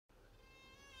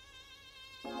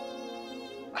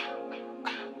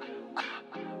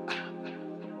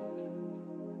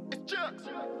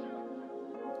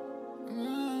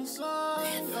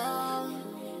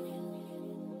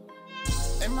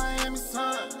Miami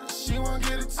sun, she won't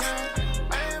get a tan.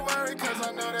 I ain't worried cause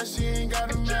I know that she ain't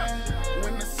got a man.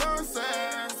 When the sun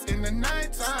sets in the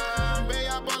nighttime, babe,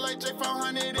 I bought like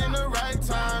J400 in the right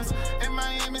times. In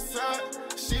Miami sun,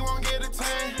 she won't get a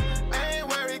tan. I ain't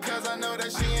worried cause I know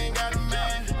that she ain't got a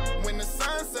man. When the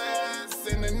sun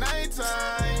sets in the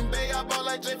nighttime, babe, I bought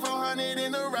like J400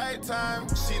 in the right time.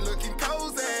 She looking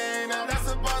cozy, now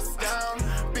that's a bust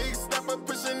down. Big stepper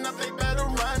pushing up, they better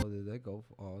run. Oh, did they go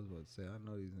for? Oh, I was about to say, I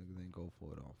know these niggas didn't go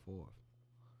for it on fourth.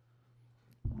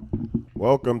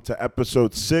 Welcome to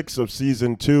episode 6 of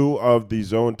season 2 of the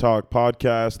Zone Talk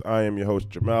podcast. I am your host,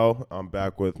 Jamel. I'm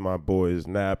back with my boys,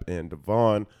 Nap and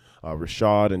Devon.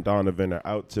 Rashad and Donovan are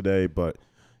out today, but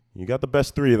you got the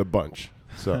best three of the bunch.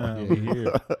 So,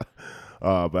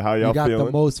 but how y'all you got feeling?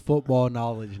 the most football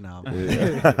knowledge now.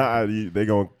 Yeah. They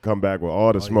gonna come back with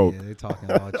all the smoke. Yeah, they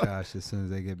talking all trash as soon as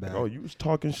they get back. Oh, you was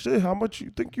talking shit. How much you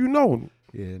think you know?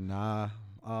 Yeah, nah.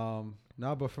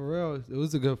 But for real, it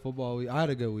was a good football week. I had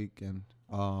a good weekend.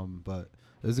 But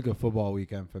it was a good football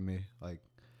weekend for me. Like,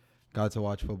 got to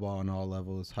watch football on all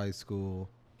levels: high school,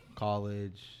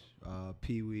 college,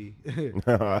 pee-wee,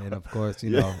 and of course,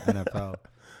 you know, NFL.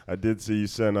 I did see you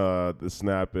send the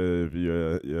snap of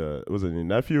your was it your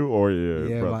nephew or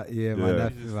your brother?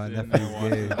 My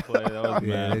nephew's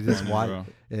game. They just watch.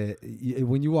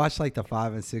 When you watch like the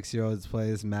 5 and 6 year olds play,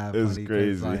 it's mad funny. It's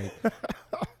crazy. Like,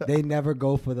 they never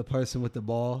go for the person with the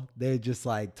ball. They're just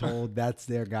like told that's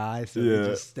their guy, so they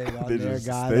just stay on their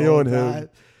guy. Stay on him. Time.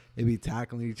 They be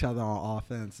tackling each other on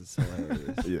offense. It's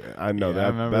hilarious. Yeah, I know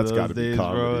I that's got to be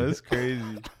comedy. Bro, it's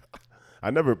crazy. I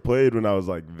never played when I was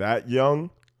like that young.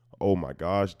 Oh my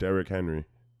gosh, Derrick Henry,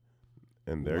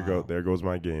 and there goes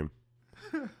my game.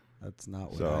 That's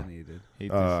not what I needed.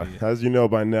 As you know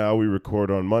by now, we record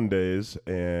on Mondays,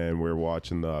 and we're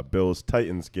watching the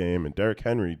Bills-Titans game, and Derrick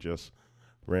Henry just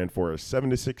ran for a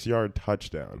 76-yard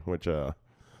touchdown, which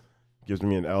gives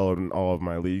me an L in all of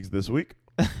my leagues this week.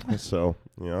 So,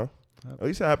 you know, at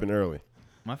least it happened early.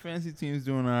 My fantasy team's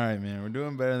doing all right, man. We're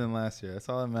doing better than last year. That's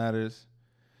all that matters.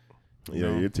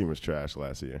 Yeah, your team was trash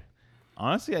last year.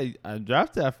 Honestly, I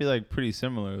drafted, I feel like, pretty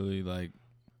similarly. Like,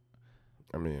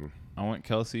 I mean, I went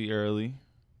Kelsey early.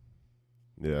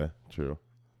 Yeah, true.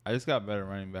 I just got better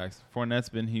running backs. Fournette's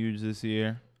been huge this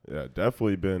year. Yeah,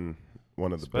 definitely been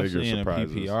one of the bigger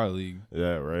surprises. Especially in a PPR league.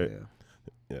 Yeah, right.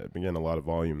 Yeah, been getting a lot of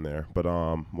volume there. But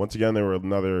once again, there were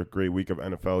another great week of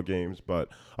NFL games. But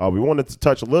we wanted to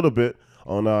touch a little bit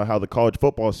on how the college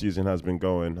football season has been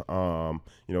going.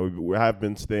 You know, we have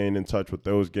been staying in touch with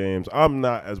those games. I'm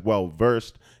not as well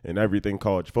versed in everything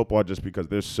college football just because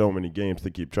there's so many games to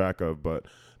keep track of. But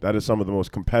that is some of the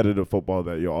most competitive football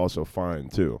that you'll also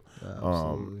find too.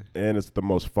 Absolutely. And it's the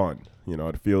most fun. You know,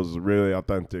 it feels really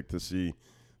authentic to see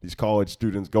these college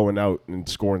students going out and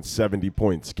scoring 70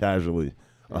 points casually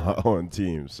on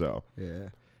teams. So yeah.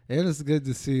 And it's good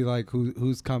to see like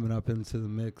who's coming up into the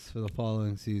mix for the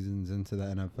following seasons into the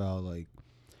NFL. Like,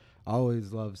 I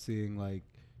always love seeing like,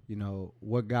 you know,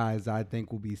 what guys I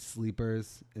think will be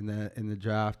sleepers in the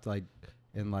draft. Like,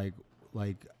 and like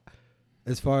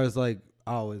as far as like,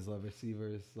 I always love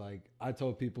receivers. Like, I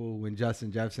told people when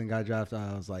Justin Jefferson got drafted,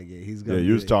 I was like, yeah, he's gonna. Yeah,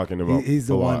 you was talking about he's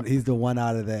the one. He's the one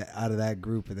out of that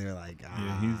group, and they're like,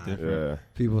 yeah, he's different. Yeah.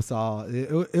 People saw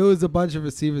it was a bunch of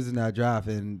receivers in that draft,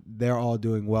 and they're all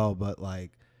doing well. But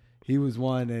like, he was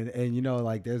one, and you know,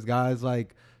 like there's guys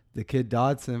like the kid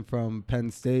Dodson from Penn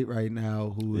State right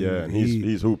now who and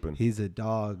he's hooping. He's a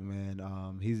dog,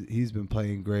 man. He's been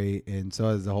playing great, and so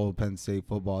has the whole Penn State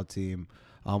football team.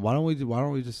 Why don't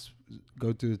we just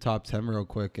go through the top 10 real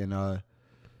quick and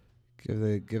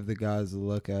give the guys a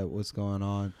look at what's going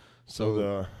on. So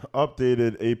the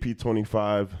updated AP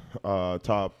 25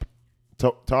 top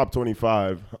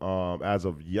 25 as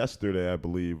of yesterday, I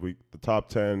believe. The top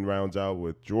 10 rounds out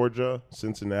with Georgia,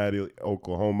 Cincinnati,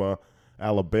 Oklahoma,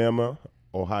 Alabama,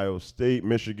 Ohio State,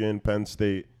 Michigan, Penn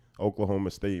State,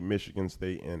 Oklahoma State, Michigan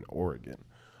State, and Oregon.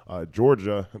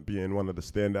 Georgia being one of the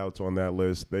standouts on that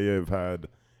list. They have had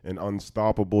an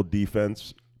unstoppable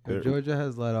defense. Georgia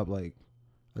has let up like,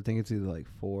 I think it's either like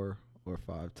 4 or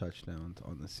 5 touchdowns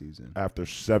on the season after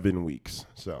 7 weeks.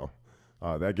 So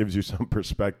that gives you some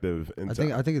perspective. I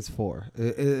think it's 4.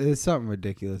 It's something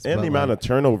ridiculous. And the amount of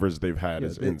turnovers they've had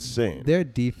is insane. Their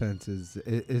defense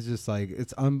is just like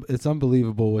it's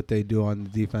unbelievable what they do on the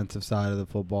defensive side of the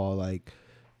football. Like,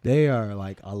 they are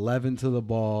like 11 to the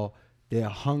ball. They're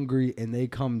hungry and they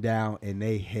come down and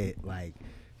they hit. Like,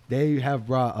 they have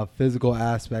brought a physical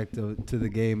aspect to the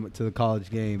game, to the college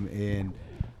game, and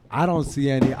I don't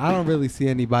really see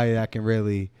anybody that can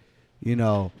really, you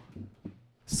know,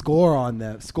 score on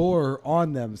them.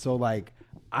 So like,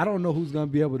 I don't know who's going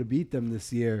to be able to beat them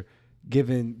this year,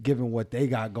 given what they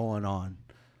got going on.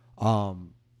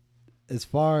 As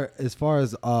far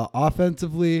as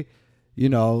offensively, you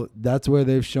know, that's where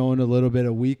they've shown a little bit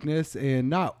of weakness,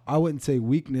 and I wouldn't say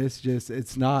weakness, just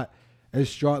it's not as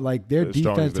strong. Like their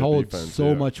defense holds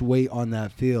so much weight on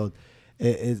that field.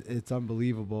 It's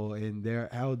unbelievable, and they're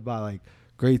held by like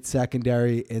great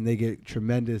secondary, and they get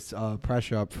tremendous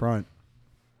pressure up front.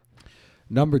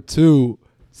 Number 2,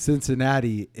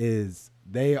 Cincinnati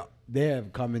they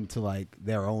have come into like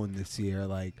their own this year.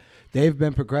 Like they've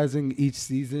been progressing each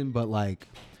season, but like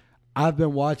I've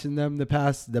been watching them the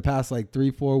past like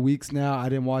 3-4 weeks now. I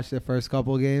didn't watch their first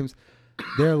couple of games.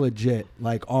 They're legit,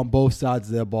 like on both sides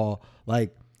of their ball.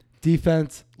 Like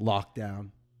defense, lockdown.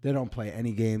 They don't play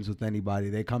any games with anybody.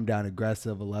 They come down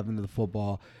aggressive, 11 to the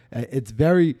football. It's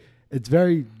very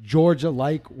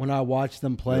Georgia-like when I watch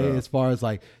them play, as far as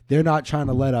like they're not trying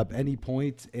to let up any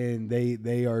points, and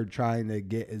they are trying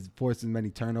to force as many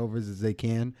turnovers as they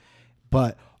can.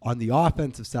 But on the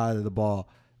offensive side of the ball,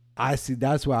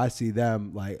 that's where I see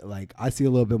them like I see a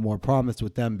little bit more promise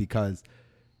with them, because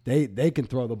they can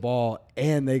throw the ball,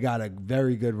 and they got a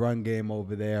very good run game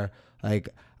over there. Like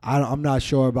I'm not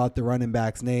sure about the running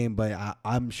back's name, but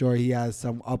I'm sure he has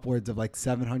some upwards of like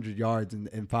 700 yards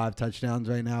and 5 touchdowns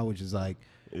right now, which is like,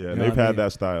 yeah, they've had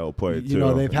that style of play too. You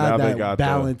know, they've had that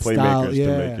balanced style. Yeah.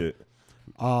 To make it.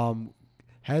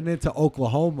 Heading into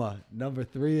Oklahoma, number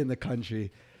 3 in the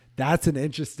country. That's an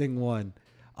interesting one.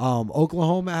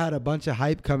 Oklahoma had a bunch of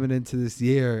hype coming into this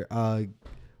year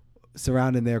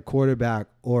surrounding their quarterback,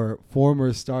 or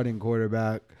former starting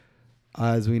quarterback,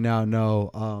 as we now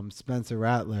know, Spencer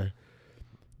Rattler.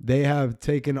 They have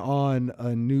taken on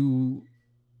a new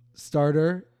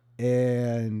starter,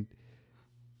 and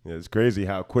yeah, it's crazy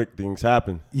how quick things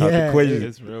happen. Yeah,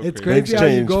 it's crazy how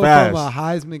you go from a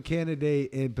Heisman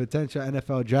candidate and potential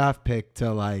NFL draft pick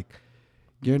to like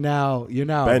you're now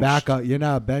a backup. You're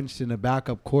now benched and a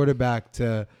backup quarterback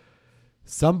to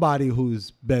somebody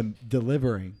who's been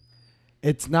delivering.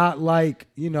 It's not like,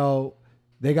 you know,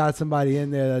 they got somebody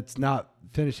in there that's not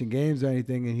finishing games or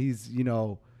anything, and he's, you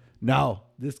know, no.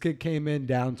 This kid came in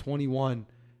down 21,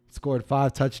 scored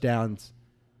 5 touchdowns.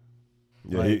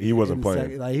 Yeah, like, he wasn't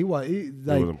playing. He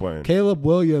wasn't playing. Caleb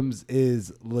Williams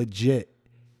is legit.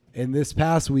 And this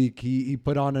past week, he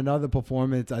put on another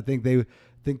performance. I think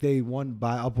they won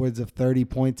by upwards of 30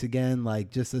 points again. Like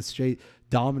just a straight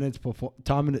dominant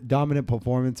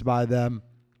performance by them.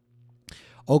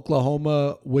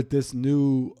 Oklahoma, with this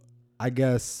new, I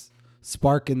guess,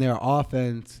 spark in their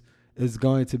offense, is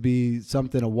going to be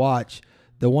something to watch.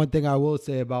 The one thing I will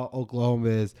say about Oklahoma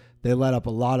is they let up a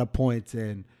lot of points,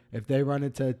 and if they run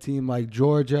into a team like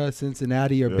Georgia,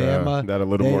 Cincinnati, or Bama, that a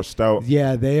little more stout.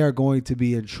 Yeah, they are going to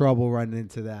be in trouble running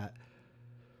into that.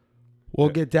 We'll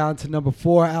get down to number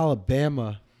 4,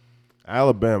 Alabama.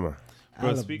 Bro,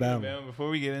 speaking of Bama, before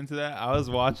we get into that, I was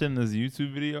watching this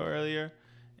YouTube video earlier,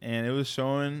 and it was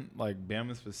showing like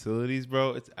Bama's facilities,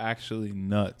 bro. It's actually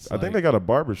nuts. I think they got a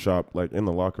barbershop like in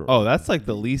the locker room. Oh, that's like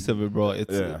the least of it, bro.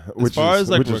 It's as far as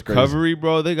like recovery,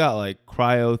 bro. They got like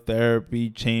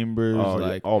cryotherapy chambers,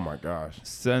 oh my gosh,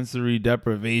 sensory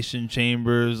deprivation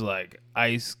chambers, like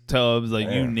ice tubs, like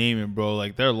you name it, bro.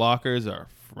 Like their lockers are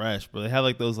fresh, bro. They have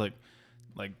like those like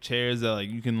chairs that like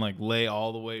you can like lay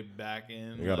all the way back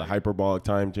in. You got a hyperbolic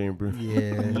time chamber.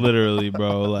 Yeah, literally,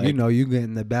 bro. Like, you know, you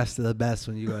getting the best of the best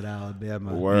when you go to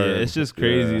Alabama. Word. Yeah, it's just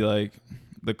crazy, like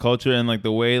the culture and like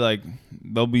the way like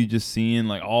they'll be just seeing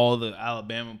like all the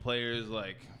Alabama players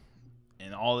like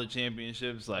in all the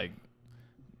championships. Like,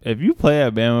 if you play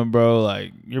at Bama, bro,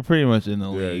 like you're pretty much in the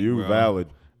league. Yeah, you bro. valid.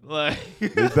 Like,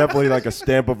 there's definitely like a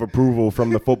stamp of approval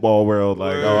from the football world.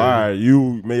 Like, all right,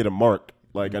 you made a mark.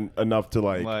 Like enough to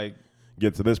like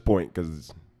get to this point,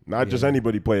 because not just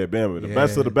anybody play at Bama. The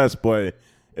best of the best play,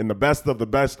 and the best of the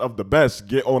best of the best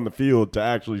get on the field to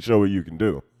actually show what you can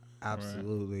do.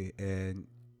 Absolutely. And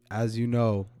as you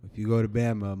know, if you go to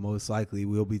Bama, most likely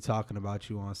we'll be talking about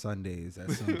you on Sundays at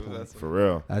some point. For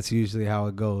real. That's usually how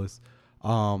it goes.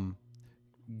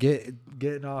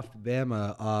 Getting off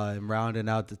Bama and rounding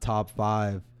out the top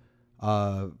 5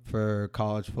 for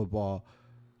college football,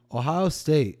 Ohio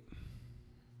State.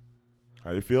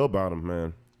 How you feel about them,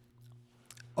 man?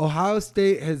 Ohio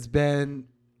State has been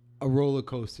a roller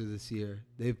coaster this year.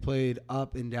 They've played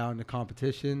up and down the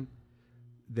competition.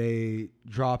 They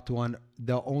dropped one.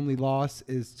 The only loss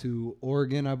is to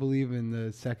Oregon, I believe, in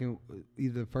the second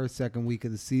week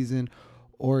of the season.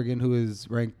 Oregon, who is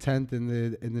ranked 10th in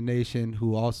the nation,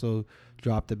 who also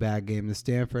dropped a bad game to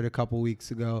Stanford a couple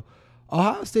weeks ago.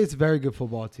 Ohio State's a very good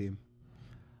football team.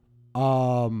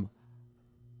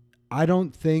 I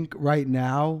don't think right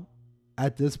now,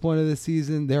 at this point of the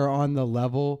season, they're on the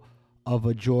level of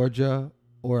a Georgia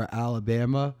or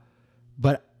Alabama,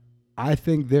 but I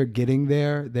think they're getting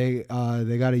there. They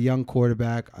got a young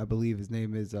quarterback. I believe his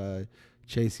name is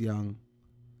Chase Young,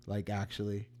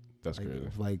 actually. That's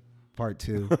crazy. Part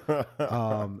 2.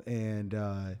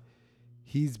 And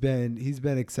he's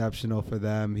been exceptional for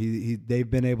them. They've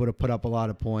been able to put up a lot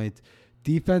of points.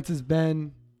 Defense has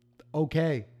been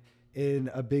okay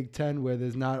in a Big Ten where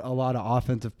there's not a lot of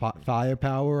offensive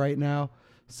firepower right now.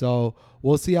 So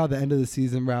we'll see how the end of the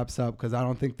season wraps up because I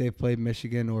don't think they've played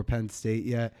Michigan or Penn State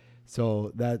yet.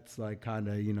 So that's kind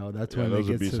of, that's when it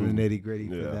gets to the nitty gritty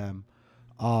for them.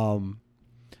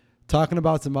 Talking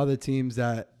about some other teams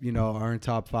that, aren't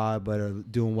top 5 but are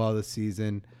doing well this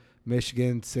season.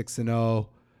 Michigan 6-0,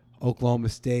 Oklahoma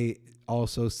State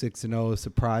also 6-0.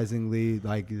 Surprisingly,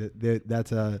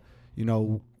 that's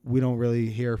we don't really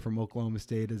hear from Oklahoma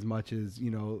State as much as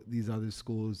these other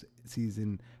schools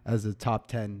season as a top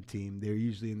 10 team. They're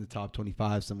usually in the top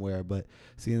 25 somewhere, but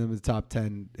seeing them in the top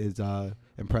 10 is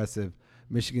impressive.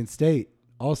 Michigan State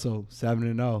also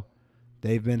 7-0.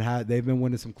 They've been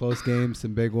winning some close games,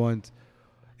 some big ones,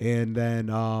 and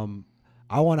then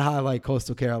I want to highlight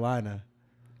Coastal Carolina.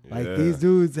 These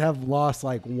dudes have lost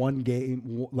one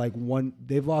game,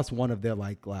 they've lost one of their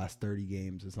last 30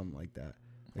 games or something like that.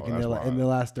 In the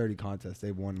last 30 contests,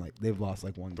 they've won they've lost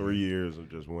one 3 game. years of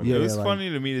just winning. Yeah, it was funny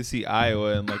to me to see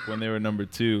Iowa and when they were number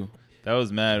 2. That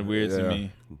was mad weird to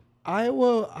me.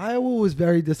 Iowa was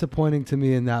very disappointing to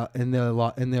me in their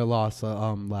loss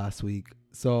last week.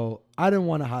 So I didn't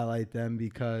want to highlight them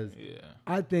because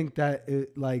I think that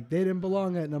they didn't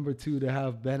belong at number 2 to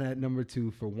have been at number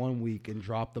 2 for 1 week and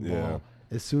drop the ball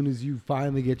as soon as you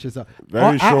finally get yourself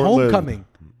very at homecoming.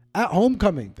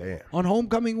 Damn. On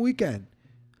homecoming weekend.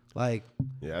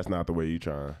 That's not the way you're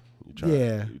trying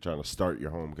to start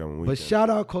your homecoming weekend. But shout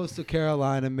out Coastal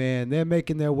Carolina, man. They're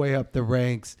making their way up the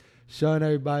ranks, showing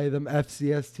everybody them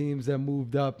FCS teams that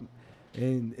moved up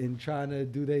and trying to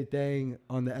do their thing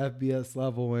on the FBS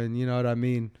level, and you know what I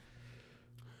mean?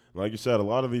 Like you said, a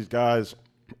lot of these guys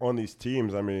on these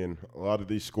teams, a lot of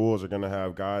these schools are going to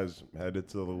have guys headed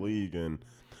to the league, and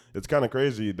it's kind of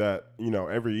crazy that,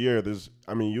 every year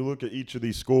you look at each of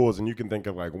these schools and you can think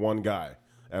of one guy,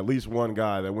 at least one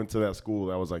guy that went to that school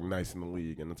that was nice in the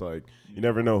league, and it's you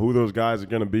never know who those guys are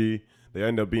going to be. They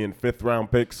end up being 5th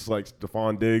round picks like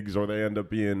Stephon Diggs, or they end up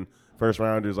being first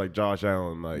rounders like Josh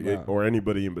Allen, or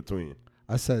anybody in between.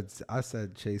 I said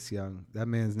Chase Young. That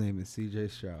man's name is C.J.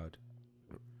 Stroud.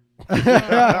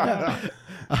 I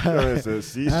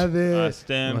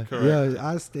stand corrected. Yeah,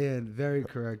 I stand very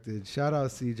corrected. Shout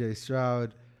out C.J.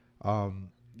 Stroud.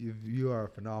 You are a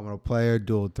phenomenal player,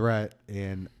 dual threat,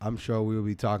 and I'm sure we will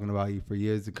be talking about you for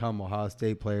years to come. Ohio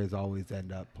State players always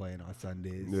end up playing on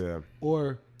Sundays. Yeah.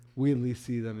 Or we at least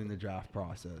see them in the draft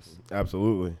process.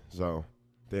 Absolutely. So,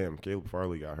 damn, Caleb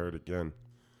Farley got hurt again.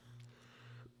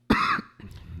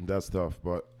 That's tough.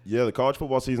 But, yeah, the college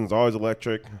football season is always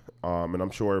electric, and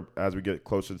I'm sure as we get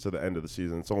closer to the end of the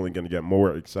season, it's only going to get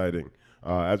more exciting.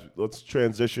 Let's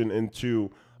transition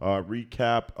into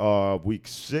recap of Week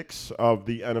 6 of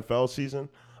the NFL season.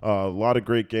 A lot of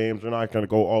great games. We're not going to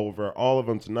go over all of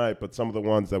them tonight, but some of the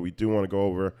ones that we do want to go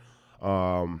over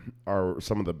are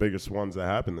some of the biggest ones that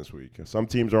happened this week. Some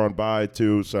teams are on bye,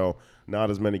 too, so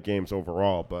not as many games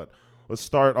overall. But let's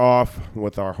start off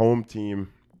with our home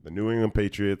team, the New England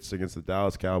Patriots against the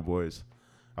Dallas Cowboys.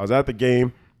 I was at the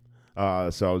game, so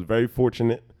I was very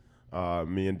fortunate.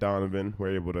 Me and Donovan were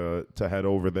able to head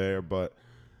over there, but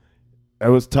it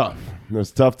was tough. It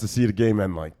was tough to see the game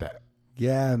end like that.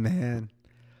 Yeah, man.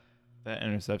 That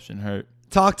interception hurt.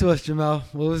 Talk to us, Jamel.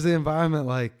 What was the environment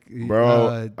like?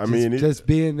 Bro, just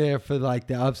being there for the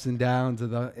ups and downs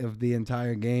of the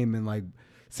entire game and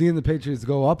seeing the Patriots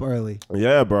go up early.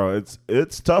 Yeah, bro.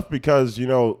 It's tough because,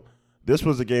 this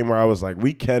was a game where I was like,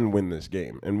 we can win this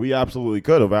game. And we absolutely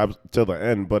could have till the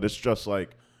end, but it's just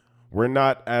we're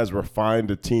not as refined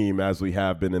a team as we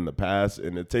have been in the past,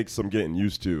 and it takes some getting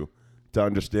used to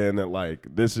understand that,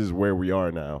 this is where we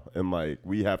are now. And,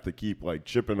 we have to keep,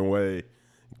 chipping away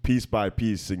piece by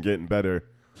piece and getting better.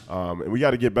 And we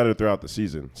got to get better throughout the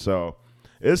season. So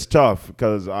it's tough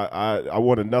because I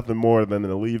wanted nothing more than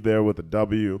to leave there with a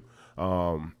W.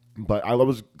 But I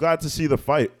was glad to see the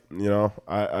fight.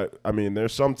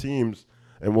 There's some teams,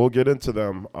 and we'll get into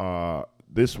them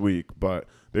this week, but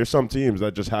there's some teams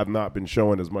that just have not been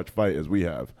showing as much fight as we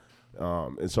have.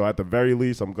 And so at the very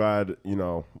least, I'm glad,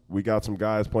 we got some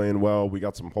guys playing well. We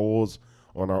got some holes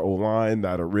on our O-line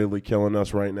that are really killing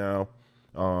us right now.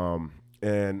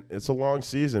 And it's a long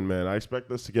season, man. I expect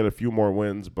us to get a few more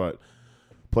wins, but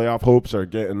playoff hopes are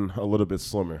getting a little bit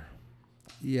slimmer.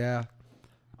 Yeah.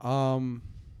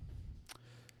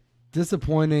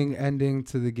 Disappointing ending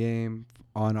to the game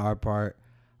on our part.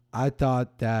 I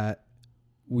thought that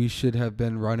we should have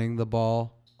been running the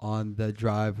ball on the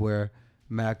drive where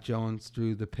Mac Jones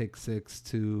threw the pick six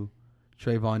to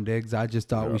Trayvon Diggs. I just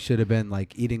thought we should have been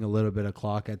like eating a little bit of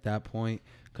clock at that point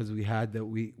because we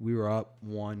were up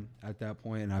 1 at that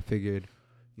point, and I figured,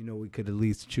 we could at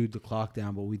least chew the clock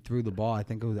down. But we threw the ball. I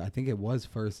think it was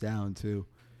first down too,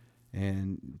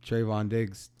 and Trayvon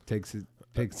Diggs takes it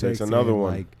pick six. Takes another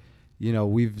one.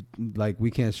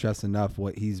 We can't stress enough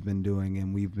what he's been doing,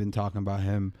 and we've been talking about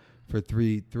him for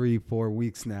 4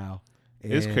 weeks now.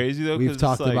 And it's crazy though. We've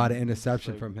talked like, about an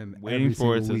interception from him waiting every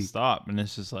for it single to week. stop, and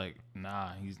it's just like,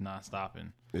 nah, he's not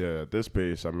stopping. Yeah, at this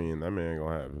pace, I mean, that man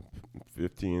going to have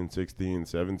 15, 16,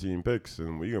 17 picks,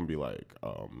 and we going to be like,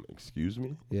 excuse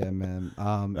me? Yeah, man.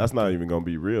 That's not even going to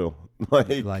be real.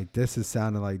 like, this is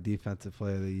sounding like defensive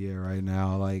player of the year right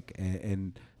now. Like,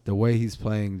 and the way he's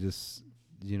playing, just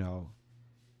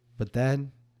But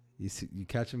then you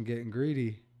catch him getting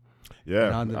greedy. Yeah,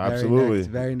 and on the absolutely.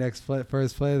 Very next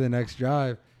first play of the next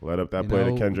drive. Let up that play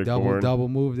to Kendrick Bourne. Double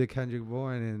move to Kendrick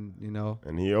Bourne, and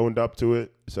And he owned up to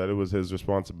it, said it was his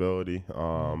responsibility.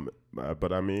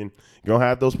 But I mean, you're gonna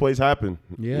have those plays happen.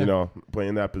 Yeah.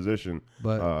 Playing that position.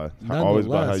 But always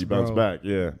about how you bounce bro, back.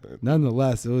 Yeah.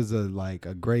 Nonetheless, it was a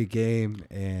great game,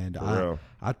 and For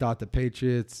I thought the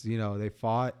Patriots, they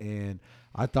fought, and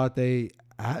I thought they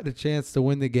had a chance to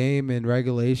win the game in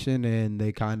regulation, and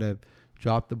they kind of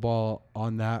dropped the ball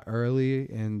on that early.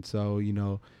 And so,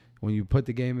 when you put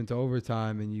the game into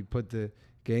overtime and you put the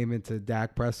game into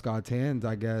Dak Prescott's hands,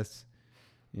 I guess,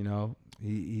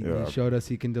 he showed us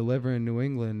he can deliver in New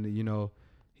England.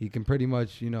 He can pretty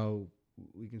much,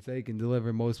 we can say he can deliver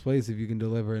in most places if you can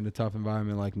deliver in a tough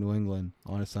environment like New England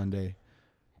on a Sunday.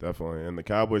 Definitely. And the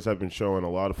Cowboys have been showing a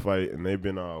lot of fight, and they've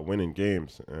been winning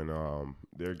games, and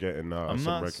they're getting I'm some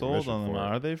not recognition sold on them. for it.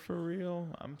 Are they for real?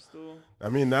 I'm still. I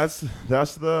mean, that's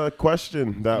the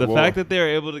question. The fact that they were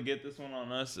able to get this one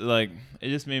on us, like, it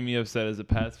just made me upset as a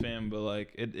Pats fan. But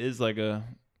like, it is like a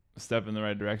step in the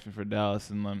right direction for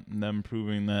Dallas and them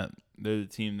proving that they're the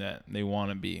team that they want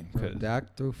to be.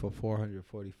 Dak threw for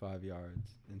 445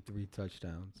 yards and 3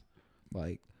 touchdowns.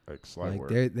 slight work.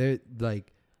 They're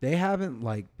like. They haven't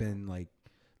been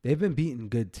they've been beating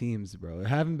good teams, bro. It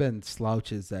haven't been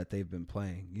slouches that they've been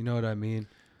playing. You know what I mean?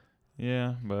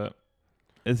 Yeah, but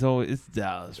it's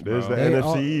Dallas, bro. There's the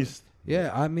NFC East. Yeah,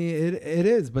 I mean it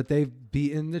is, but they've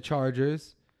beaten the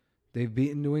Chargers. They've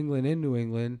beaten New England in New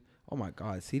England. Oh my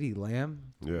God, CeeDee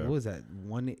Lamb. Yeah. What was that?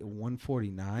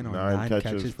 149 on 9 9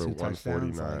 catches for 2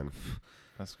 touchdowns. 149.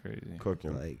 That's crazy.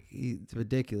 Cooking. It's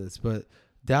ridiculous, but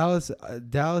Dallas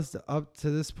up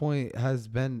to this point has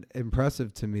been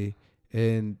impressive to me,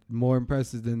 and more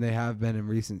impressive than they have been in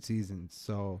recent seasons.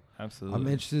 So absolutely,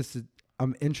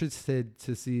 I'm interested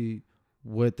to see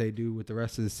what they do with the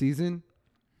rest of the season.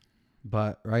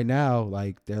 But right now,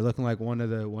 they're looking like one of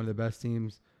the best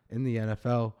teams in the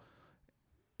NFL.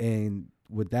 And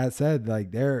with that said,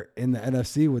 they're in the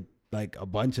NFC with a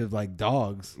bunch of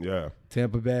dogs. Yeah.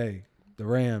 Tampa Bay, the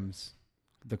Rams,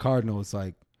 the Cardinals,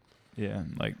 yeah,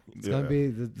 it's gonna be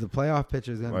the playoff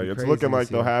picture is gonna be it's crazy looking like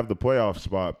this year. they'll have the playoff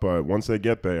spot, but once they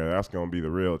get there, that's gonna be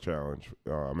the real challenge.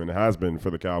 I mean, it has been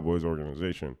for the Cowboys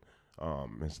organization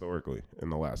historically in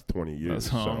the last 20 years.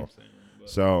 That's all I'm saying,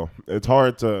 so it's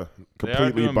hard to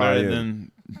completely buy in. Better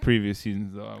than previous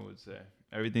seasons, though. I would say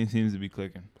everything seems to be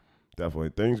clicking. Definitely,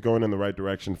 things going in the right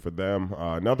direction for them.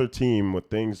 Another team with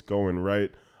things going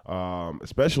right.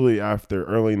 Especially after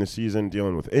early in the season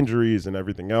dealing with injuries and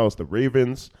everything else, the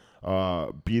Ravens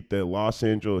beat the Los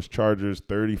Angeles Chargers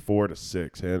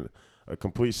 34-6, and a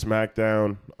complete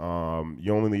smackdown.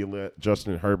 You only let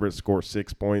Justin Herbert score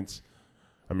 6 points.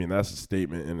 I mean, that's a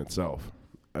statement in itself,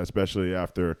 especially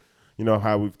after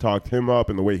how we've talked him up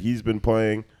and the way he's been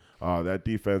playing. That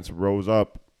defense rose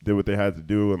up, did what they had to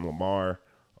do, and Lamar,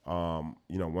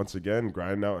 once again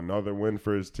grinding out another win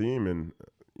for his team, and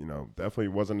definitely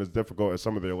wasn't as difficult as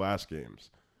some of their last games,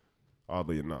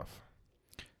 oddly enough.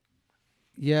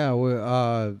 Yeah,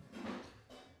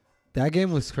 that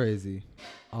game was crazy.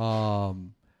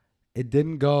 It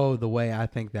didn't go the way I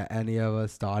think that any of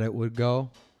us thought it would go.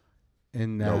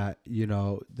 In that,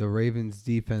 the Ravens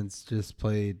defense just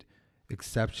played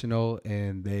exceptional,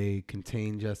 and they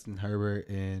contained Justin Herbert,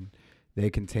 and they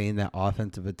contained that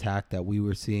offensive attack that we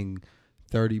were seeing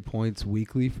 30 points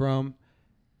weekly from.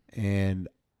 And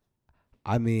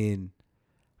I mean,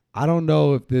 I don't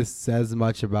know if this says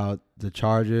much about the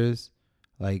Chargers,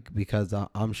 because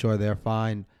I'm sure they're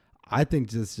fine. I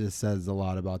think this just says a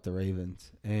lot about the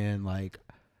Ravens. And, like,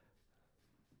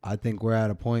 I think we're at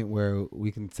a point where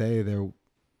we can say they're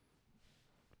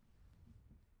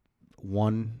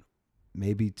 1,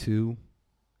 maybe 2,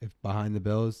 if behind the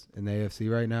Bills in the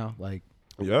AFC right now. Like,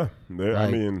 Yeah, I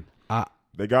Like, mean, I-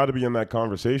 they got to be in that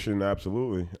conversation,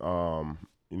 absolutely.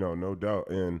 No doubt.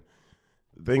 And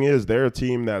the thing is, they're a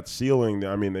team that's ceiling.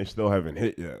 I mean, they still haven't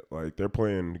hit yet. Like, they're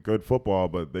playing good football,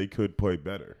 but they could play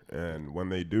better. And when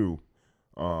they do,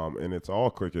 and it's all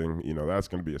clicking, that's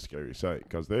going to be a scary sight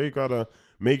because they got a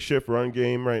makeshift run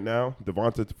game right now.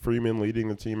 Devonta Freeman leading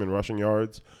the team in rushing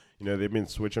yards. They've been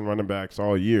switching running backs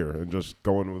all year and just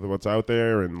going with what's out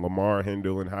there, and Lamar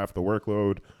handling half the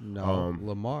workload. no,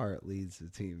 Lamar leads the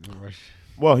team in rush.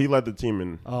 Well, he led the team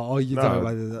in You're No,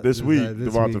 talking about this week,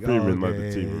 this Devonta week. Freeman led okay,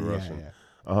 the team in yeah, rushing.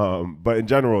 yeah. But in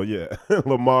general, yeah,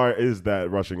 Lamar is that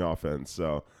rushing offense,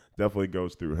 so definitely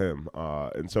goes through him.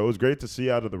 And so it was great to see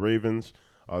out of the Ravens.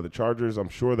 The Chargers, I'm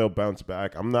sure they'll bounce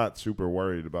back. I'm not super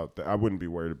worried about that. I wouldn't be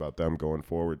worried about them going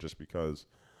forward just because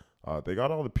they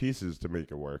got all the pieces to make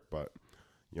it work. But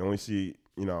you only see,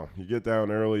 you get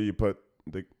down early, you put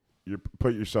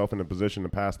yourself in a position to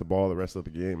pass the ball the rest of the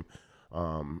game.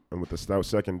 And with the stout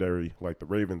secondary like the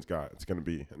Ravens got, it's going to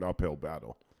be an uphill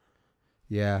battle.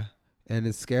 Yeah, and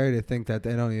it's scary to think that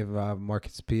they don't even have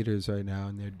Marcus Peters right now,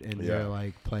 and they're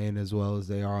like playing as well as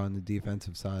they are on the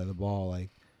defensive side of the ball. Like,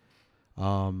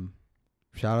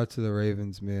 shout out to the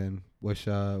Ravens, man. Wish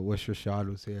Rashad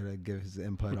was here to give his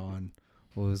input on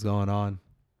what was going on.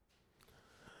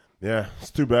 Yeah,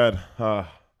 it's too bad.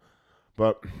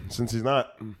 But since he's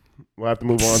not, we'll have to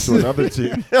move on to another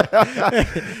team.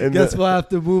 Guess we'll have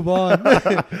to move on.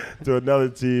 To another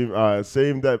team.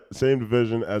 Same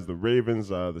division as the Ravens.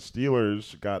 The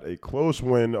Steelers got a close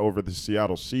win over the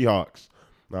Seattle Seahawks.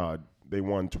 They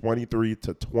won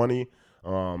 23-20.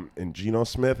 And Geno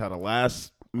Smith had a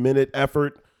last-minute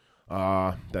effort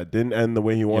that didn't end the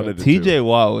way he wanted it to. TJ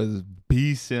Watt was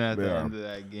beasting at the end of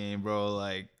that game, bro.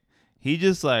 Like, he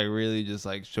just like really just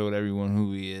like showed everyone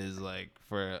who he is, like,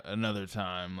 for another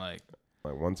time. Like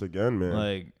once again, man.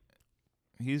 Like,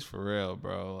 he's for real,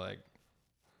 bro. Like,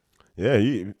 yeah,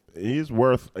 he's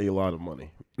worth a lot of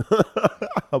money.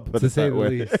 I'll put to it say that the way.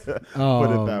 least.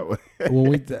 Put it that way.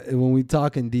 when we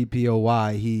talking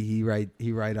DPOY, he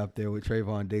right up there with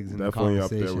Trayvon Diggs in Definitely the up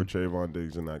conversation. there with Trayvon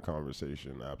Diggs in that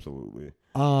conversation. Absolutely.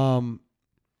 I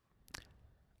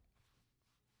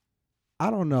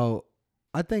don't know.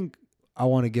 I think I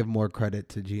want to give more credit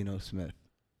to Geno Smith.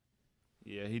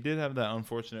 yeah, he did have that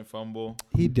unfortunate fumble.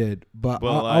 He did, but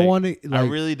But I want to. I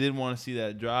really did want to see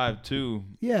that drive too.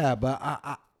 Yeah, but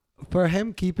I for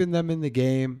him keeping them in the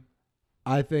game,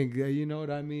 I think you know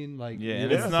what I mean. Like, Yeah, you and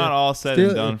know, it's not all said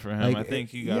and still, done for him. like, I think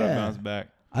he got to yeah. bounce back.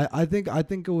 I think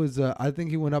it was. I think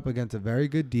he went up against a very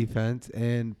good defense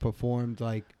and performed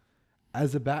like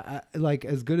as a like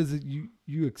as good as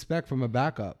you expect from a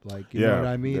backup. Like, you know what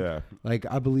I mean? Yeah. Like,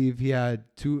 I believe he had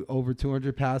over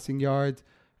 200 passing yards,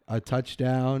 a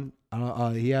touchdown.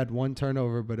 He had one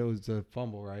turnover, but it was a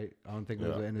fumble, right? I don't think it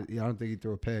was. I don't think he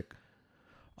threw a pick.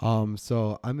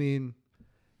 So I mean,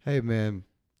 hey man,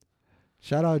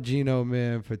 shout out Geno,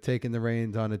 man, for taking the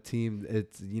reins on a team.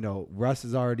 It's Russ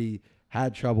has already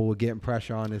had trouble with getting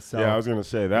pressure on himself. Yeah, I was gonna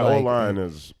say that Like, O-line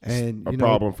is and a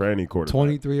problem for any quarterback.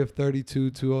 23 of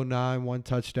 32, 209, one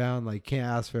touchdown. Like, can't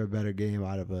ask for a better game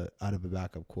out of a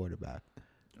backup quarterback.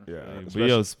 Yeah. But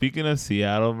yo, speaking of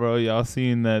Seattle, bro, y'all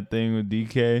seen that thing with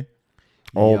DK?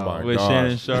 Oh Yo, my with gosh.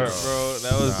 Shannon Sharp, bro?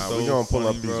 That was so we're gonna pull funny,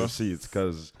 up these bro. receipts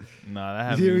because Nah,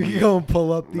 that Here happened. we gonna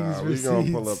pull up these we're receipts.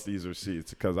 gonna pull up these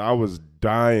receipts because I was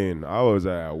dying. I was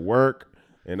at work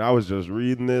and I was just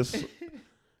reading this.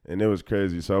 And it was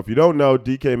crazy. So if you don't know,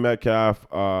 DK Metcalf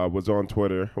was on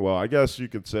Twitter. Well, I guess you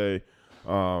could say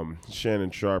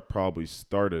Shannon Sharp probably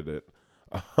started it.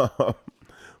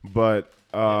 But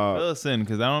Fill us in,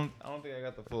 because I don't think I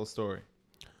got the full story.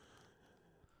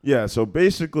 yeah, so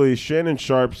basically Shannon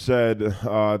Sharp said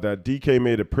that DK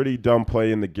made a pretty dumb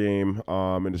play in the game,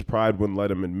 and his pride wouldn't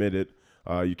let him admit it.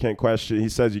 You can't question. He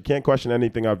says you can't question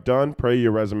anything I've done. Pray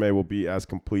your resume will be as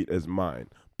complete as mine.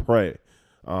 Pray.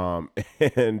 And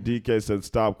DK said,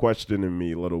 "Stop questioning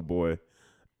me, little boy."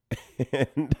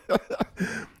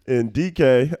 And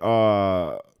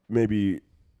DK, maybe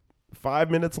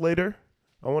 5 minutes later,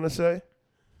 I want to say.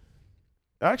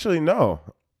 Actually, no.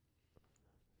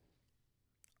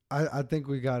 I think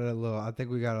we got it a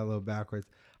little backwards.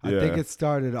 I Yeah. think it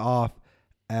started off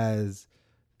as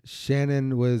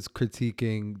Shannon was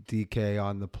critiquing DK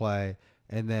on the play,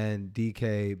 And then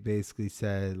DK basically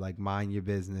said, like, mind your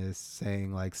business,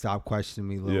 saying, like, stop questioning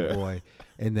me, little boy.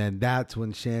 And then that's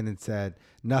when Shannon said,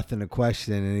 nothing to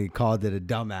question, and he called it a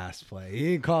dumbass play.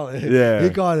 He didn't call it. Yeah. He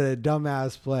called it a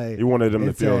dumbass play. He wanted him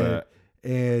to feel that.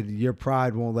 And your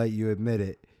pride won't let you admit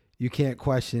it. You can't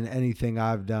question anything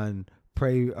I've done.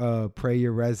 Pray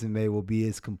your resume will be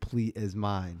as complete as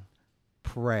mine.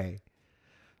 Pray.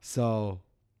 So,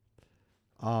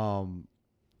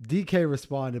 DK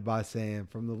responded by saying,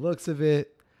 from the looks of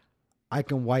it, I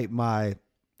can wipe my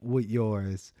with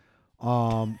yours.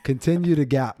 Continue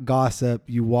to gossip,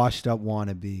 you washed up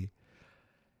wannabe.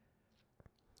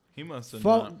 He must have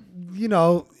not. You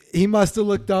know, he must have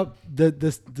looked up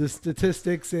the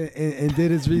statistics and did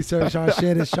his research on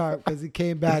Shannon Sharpe, because he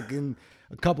came back in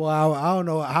a couple hours. I don't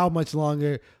know how much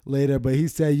longer later, but he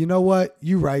said, you know what?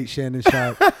 You right, Shannon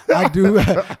Sharpe. I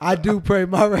do pray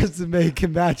my resume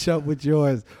can match up with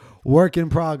yours. Work in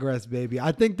progress, baby.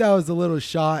 I think that was a little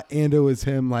shot, and it was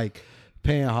him like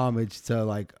paying homage to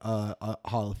like a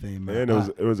Hall of Fame. And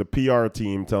it was a PR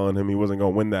team telling him he wasn't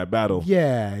going to win that battle.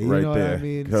 Yeah, you right know there, what I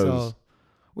mean? So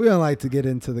we don't like to get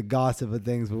into the gossip of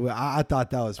things, but I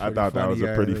thought that was pretty funny. That was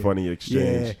a pretty funny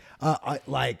exchange. Yeah.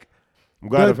 I'm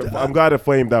glad it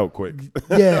flamed out quick.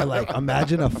 Yeah, like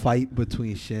imagine a fight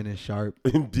between Shannon Sharpe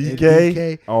and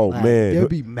DK. Oh, like, man. They'll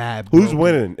be mad. Who's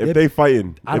winning if they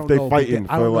fighting? If they fighting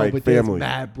for like family.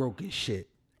 Mad broken shit.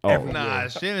 Oh. Nah,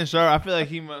 Shannon Sharpe, I feel like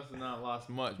he must have not lost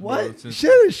much. What? Bro,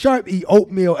 Shannon Sharpe eat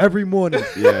oatmeal every morning.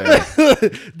 Yeah.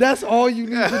 That's all you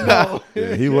need to know.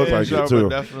 Yeah, he looked like Sharpe it too. would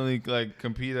definitely like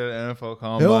compete at an NFL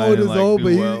combine. He'll old and, is like, old, do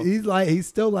but well. he's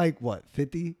still like what,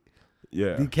 50?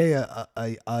 Yeah. DK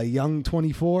a young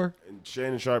 24. And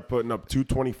Shannon Sharpe putting up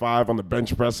 225 on the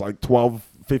bench press like 12,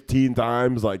 15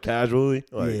 times, like casually.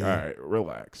 Like, Yeah. all right,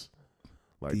 relax.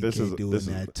 Like DK this is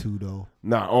that too though.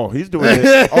 Nah, he's doing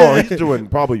it. He's doing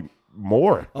probably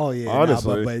more. Oh yeah,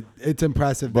 honestly. but it's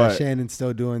impressive that Shannon's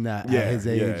still doing that at his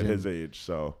age. Yeah, at his age.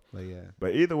 So, yeah.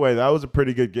 But either way, that was a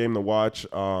pretty good game to watch.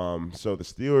 So the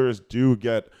Steelers do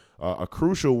get a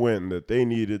crucial win that they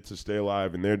needed to stay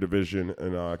alive in their division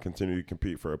and continue to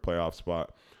compete for a playoff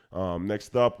spot.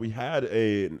 Next up, we had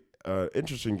an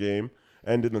interesting game.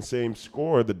 Ended in the same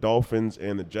score, the Dolphins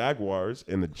and the Jaguars.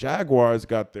 And the Jaguars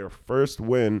got their first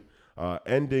win,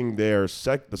 ending their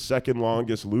the second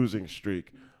longest losing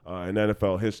streak in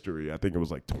NFL history. I think it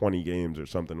was like 20 games or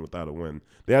something without a win.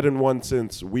 They hadn't won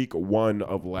since week 1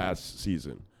 of last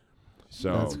season.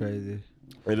 So That's crazy.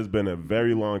 It has been a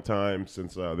very long time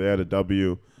since they had a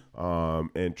W.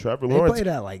 And Trevor They Lawrence played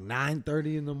at like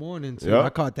 9:30 in the morning. So Yep. I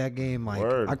caught that game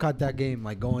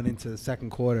like going into the second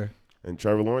quarter. And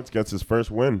Trevor Lawrence gets his first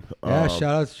win. Yeah, shout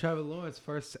out to Trevor Lawrence,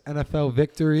 first NFL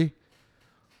victory.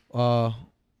 So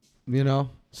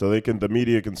the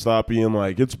media can stop being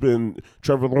like, it's been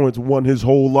Trevor Lawrence won his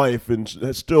whole life and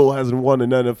still hasn't won an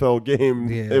NFL game.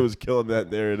 Yeah. It was killing that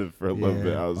narrative for a little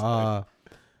bit. I was like,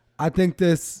 I think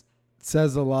this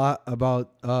says a lot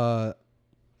about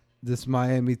this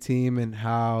Miami team and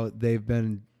how they've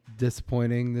been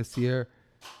disappointing this year.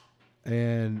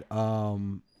 And,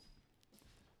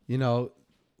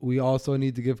 we also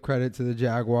need to give credit to the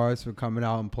Jaguars for coming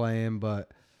out and playing. But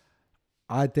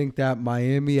I think that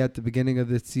Miami at the beginning of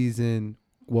this season,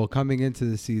 coming into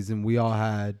the season, we all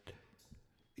had,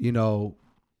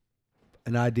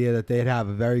 an idea that they'd have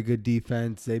a very good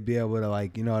defense. They'd be able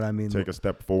to, take a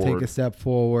step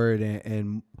forward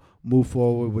and move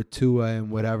forward with Tua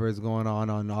and whatever is going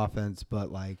on offense.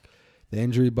 But, the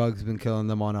injury bug's been killing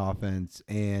them on offense,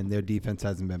 and their defense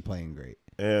hasn't been playing great.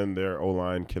 And their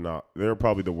O-line they're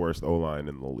probably the worst O-line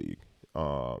in the league.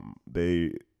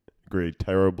 They grade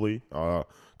terribly.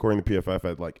 According to PFF,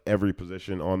 at every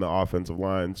position on the offensive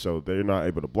line, so they're not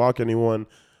able to block anyone.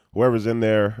 Whoever's in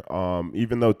there,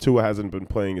 even though Tua hasn't been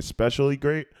playing especially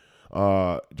great,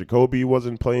 Jacoby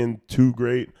wasn't playing too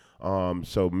great.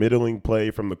 So middling play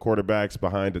from the quarterbacks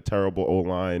behind a terrible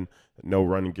O-line, no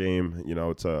running game.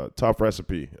 It's a tough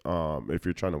recipe if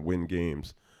you're trying to win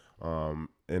games.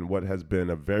 And what has been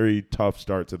a very tough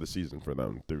start to the season for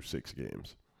them through 6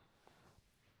 games.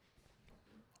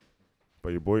 But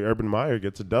your boy Urban Meyer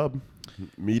gets a dub.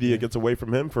 Media gets away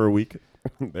from him for a week.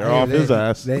 They're off his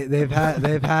ass. They've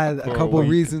had a couple of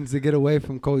reasons to get away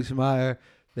from Coach Meyer.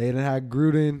 They didn't have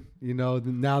Gruden.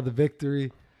 Now the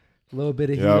victory, a little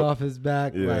bit of heat off his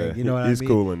back. Yeah, he's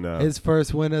cooling now. His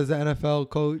first win as an NFL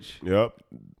coach. Yep,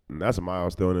 and that's a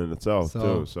milestone in itself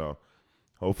too. So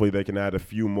hopefully they can add a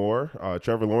few more.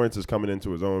 Trevor Lawrence is coming into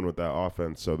his own with that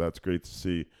offense, so that's great to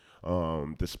see.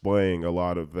 Displaying a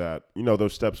lot of that,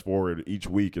 those steps forward each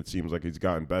week. It seems like he's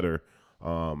gotten better.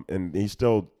 And he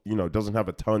still, doesn't have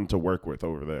a ton to work with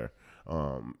over there.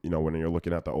 When you're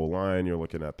looking at the O-line, you're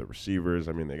looking at the receivers.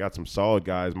 I mean, they got some solid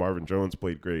guys. Marvin Jones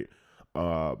played great,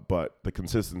 but the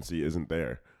consistency isn't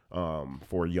there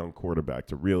for a young quarterback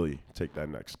to really take that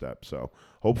next step. So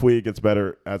hopefully it gets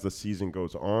better as the season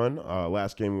goes on.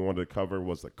 Last game we wanted to cover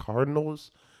was the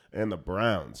Cardinals and the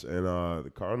Browns, and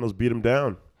the Cardinals beat them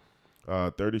down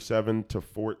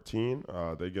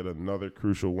 37-14. They get another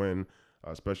crucial win,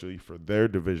 especially for their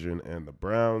division, and the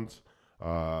Browns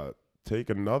take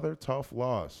another tough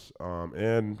loss.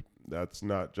 And that's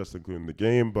not just including the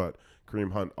game, but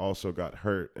Kareem Hunt also got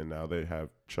hurt, and now they have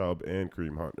Chubb and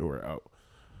Kareem Hunt who are out,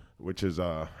 which is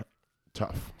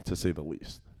tough to say the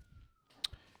least.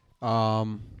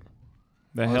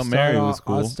 The Hail Mary was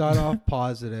cool. I'll start off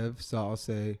positive, so I'll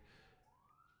say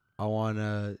I want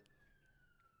to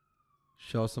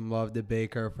show some love to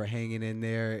Baker for hanging in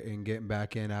there and getting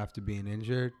back in after being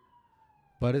injured.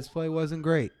 But his play wasn't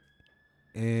great,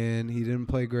 and he didn't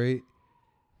play great,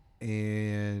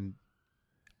 and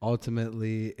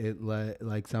ultimately it led,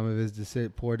 like, some of his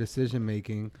poor decision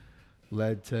making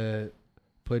led to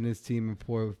putting his team in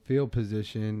poor field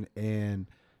position, and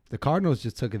the Cardinals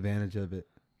just took advantage of it.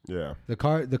 Yeah. The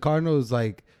Cardinals,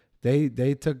 like, they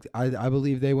took, I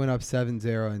believe they went up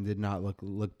 7-0 and did not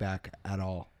look back at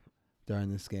all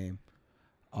during this game.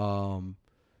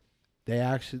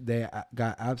 They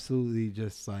got absolutely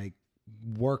just, like,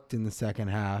 worked in the second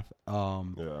half.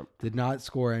 Did not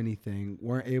score anything.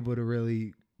 Weren't able to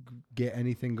really get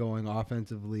anything going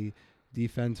offensively.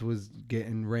 Defense was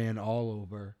getting ran all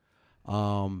over.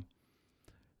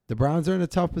 The Browns are in a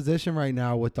tough position right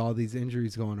now with all these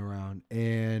injuries going around,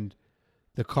 and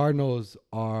the Cardinals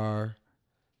are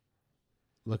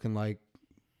looking like,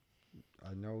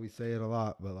 I know we say it a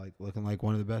lot, but, like, looking like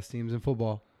one of the best teams in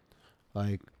football.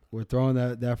 Like, we're throwing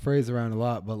that phrase around a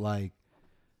lot, but like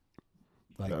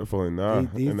definitely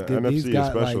not. These, in the these NFC guys,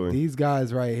 especially. like, these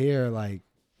guys right here, like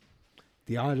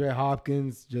DeAndre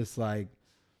Hopkins, just like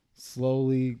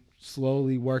slowly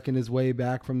working his way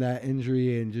back from that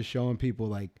injury and just showing people,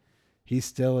 like, he's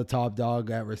still a top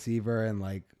dog at receiver, and,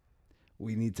 like,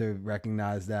 we need to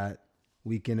recognize that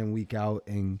week in and week out.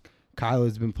 And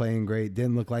Kyler's been playing great.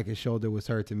 Didn't look like his shoulder was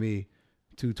hurt to me.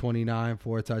 229,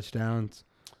 4 touchdowns.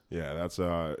 Yeah, that's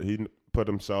he put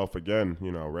himself again,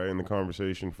 right in the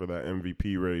conversation for that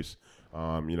MVP race.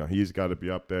 He's got to be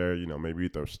up there. Maybe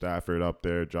throw Stafford up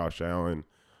there, Josh Allen.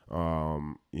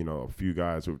 A few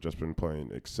guys who have just been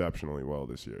playing exceptionally well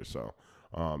this year. So,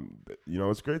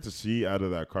 it's great to see out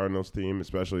of that Cardinals team,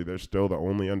 especially they're still the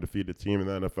only undefeated team in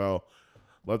the NFL.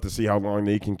 Love to see how long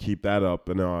they can keep that up.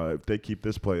 And if they keep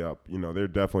this play up, they're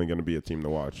definitely going to be a team to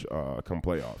watch come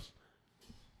playoffs.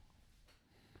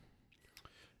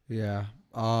 Yeah.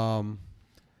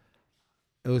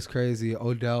 It was crazy.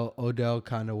 Odell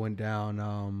kind of went down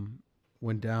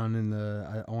in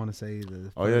the, I want to say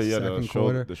the second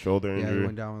quarter. The shoulder injury. Yeah, he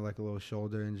went down with, like, a little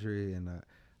shoulder injury, and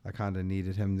I kind of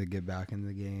needed him to get back in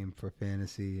the game for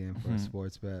fantasy and for a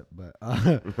sports bet. But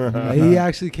he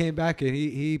actually came back, and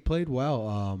he played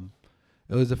well.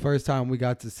 It was the first time we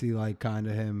got to see, like, kind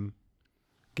of him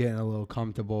getting a little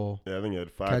comfortable. Yeah, I think he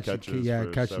had 5 catches. Yeah,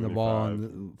 for catching the ball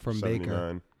from 79.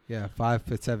 Baker. Yeah, 5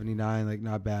 for 79, like,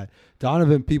 not bad.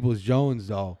 Donovan Peoples-Jones,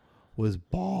 though, was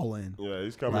balling. Yeah,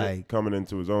 he's coming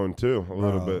into his own too a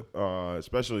little bit,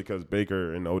 especially because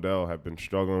Baker and Odell have been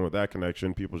struggling with that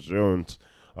connection. Peoples-Jones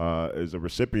is a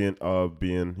recipient of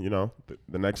being,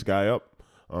 the next guy up,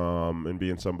 and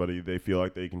being somebody they feel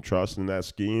like they can trust in that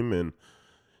scheme. And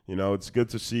it's good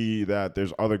to see that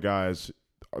there's other guys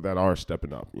that are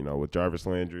stepping up. With Jarvis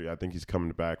Landry, I think he's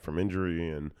coming back from injury,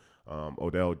 and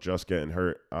Odell just getting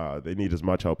hurt. They need as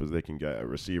much help as they can get at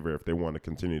receiver if they want to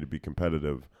continue to be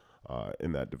competitive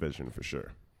in that division for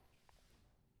sure.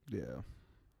 Yeah.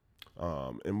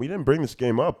 And we didn't bring this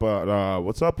game up, but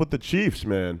what's up with the Chiefs,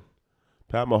 man?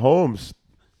 Pat Mahomes,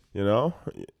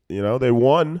 they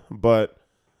won, but,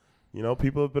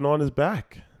 people have been on his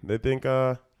back. They think,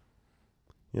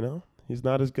 he's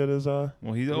not as good as well,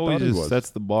 he always just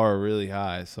sets the bar really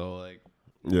high, so, like,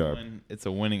 yeah, when it's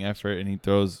a winning effort and he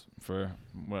throws for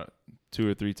 2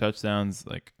 or 3 touchdowns,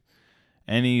 like,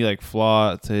 any, like,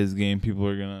 flaw to his game, people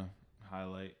are gonna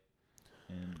highlight.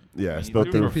 And yeah, he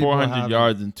threw for 400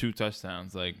 yards and 2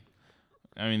 touchdowns. Like,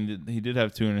 I mean, he did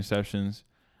have 2 interceptions.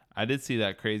 I did see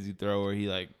that crazy throw where he,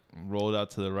 like, rolled out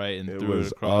to the right and threw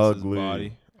it across his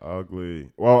body. Ugly.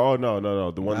 Well, no.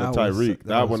 The one to Tyreek.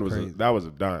 That was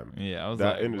a dime. Yeah, I was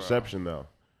that like, interception though,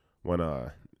 when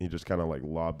he just kind of, like,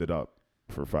 lobbed it up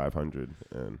for 500,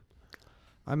 and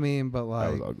I mean, but,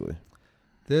 like, that was ugly.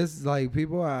 There's, like,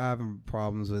 people are having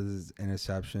problems with his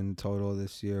interception total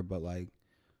this year, but, like,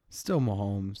 still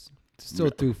Mahomes. Still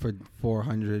threw for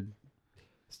 400.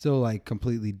 Still like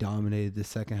completely dominated the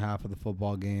second half of the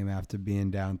football game after being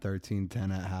down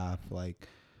 13-10 at half. Like,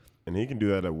 and he can do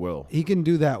that at will. he can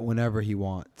do that whenever he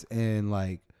wants. And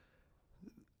like,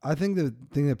 I think the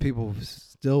thing that people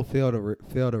still fail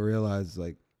to realize is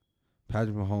like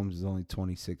Patrick Mahomes is only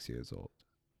 26 years old.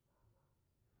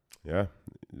 Yeah,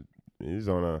 he's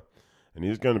on a, and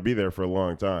he's going to be there for a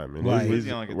long time. And Like- he's,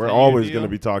 He's on, like, a we're 10-year always deal? going to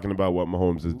be talking about what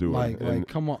Mahomes is doing. Like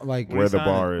come on, like where the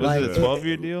bar is. Was Like, it a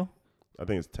 12-year deal? I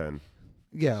think it's 10.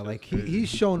 yeah, like he's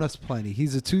shown us plenty.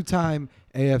 He's a 2-time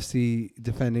AFC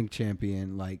defending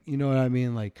champion. Like, you know what I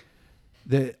mean? Like,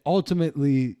 the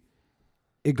ultimately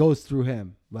it goes through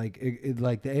him. Like it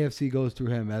like the AFC goes through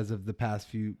him as of the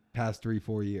past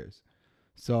 3-4 years.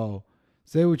 So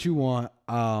say what you want.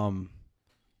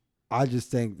 I just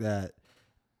think that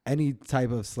any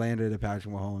type of slander to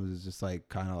Patrick Mahomes is just like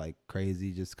kind of like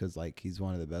crazy, just because like he's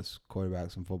one of the best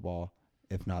quarterbacks in football,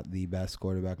 if not the best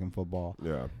quarterback in football.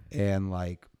 Yeah. And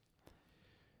like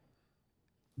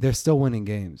they're still winning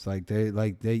games. Like they And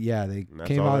that's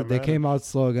came all out that they matters. came out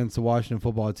slow against the Washington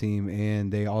football team,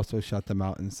 and they also shut them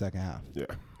out in the second half. Yeah.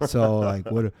 So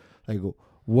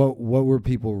what were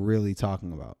people really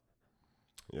talking about?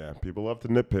 Yeah, people love to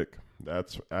nitpick.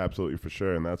 That's absolutely for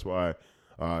sure, and that's why,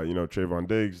 Trayvon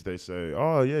Diggs. They say,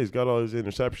 "Oh yeah, he's got all his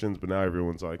interceptions," but now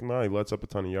everyone's like, "No, he lets up a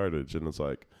ton of yardage," and it's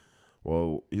like,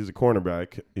 well, he's a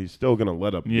cornerback. He's still gonna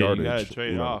let up Yeah, yardage. you gotta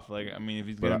trade you know. off. Like, I mean, if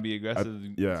he's But gonna be aggressive, I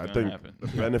it's gonna think happen. the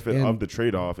benefit And- of the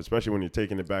trade-off, especially when you're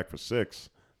taking it back for 6,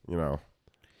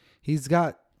 He's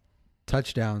got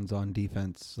touchdowns on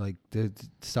defense. Like, dude,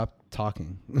 stop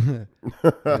talking.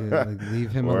 Like,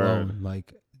 leave him Word. alone.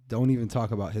 Like, don't even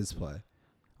talk about his play,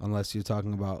 unless you're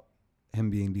talking about him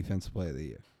being defensive player of the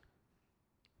year.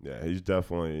 Yeah, he's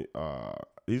definitely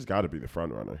he's got to be the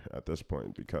front runner at this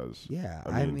point because Yeah,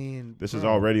 I I mean, mean this is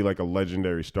bro, already like a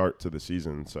legendary start to the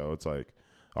season. So it's like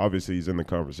obviously he's in the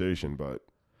conversation, but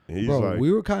he's bro, like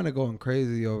we were kind of going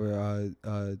crazy over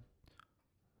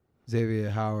Xavier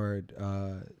Howard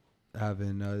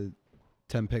having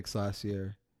 10 picks last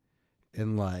year,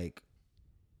 and like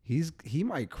he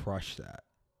might crush that.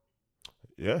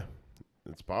 yeah,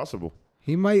 it's possible.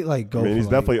 He might like go. I mean, for, he's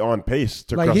like, definitely on pace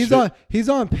to like crush it. he's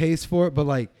on pace for it, but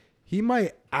like he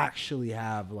might actually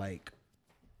have like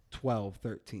 12,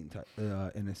 13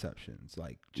 interceptions.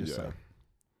 Like just Yeah.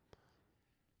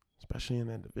 Especially in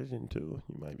that division too,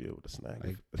 you might be able to snag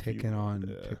like a few. picking on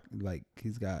Yeah. like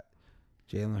he's got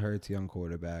Jalen Hurts, young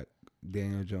quarterback,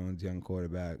 Daniel Jones, young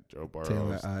quarterback, Joe Burrow.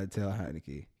 Taylor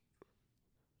Heineke.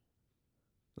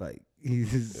 Like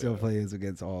he's still Yeah. plays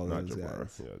against all Not those Joe Burrow.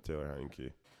 guys. Yeah, Taylor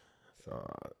Heineke.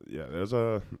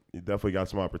 He definitely got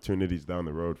some opportunities down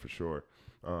the road for sure.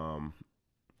 And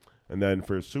then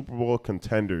for Super Bowl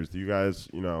contenders, do you guys,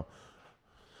 who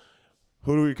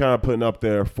do we kind of putting up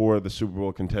there for the Super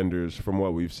Bowl contenders from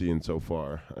what we've seen so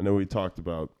far? I know we talked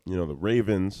about, the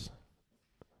Ravens.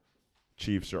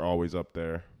 Chiefs are always up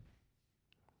there.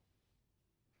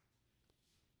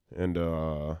 And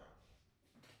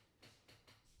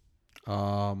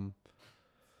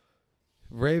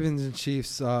Ravens and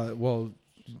Chiefs. Bills.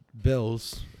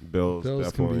 Bills Bills can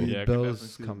definitely. be- Yeah, I could Bills definitely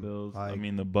see the come, Bills. I like-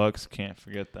 mean, the Bucks can't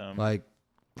forget them. Like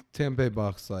Tampa Bay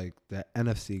Bucks. Like the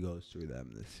NFC goes through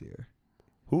them this year.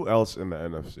 Who else in the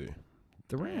NFC?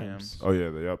 The Rams. Rams. Oh yeah,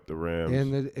 the Rams.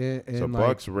 And So like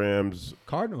Bucks, Rams,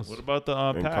 Cardinals. what about the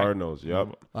and Pack? Cardinals.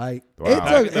 Yep. Like Wow. it's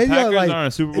Pack- a, The Packers aren't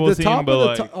a Super Bowl the team, top but of the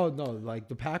like, top. Oh no, like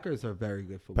the Packers are very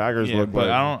good football. Packers yeah, look but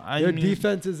like I Their mean,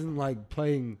 defense isn't like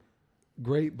playing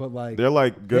great, but like they're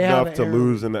like good they have enough to Aaron-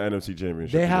 lose in the NFC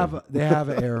Championship. they again. have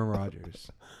an Aaron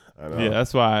Rodgers I know. Yeah,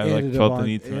 that's why I like and felt the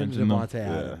need to and mention them. Devontae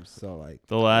Adams. So like,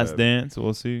 The Last Yeah. Dance,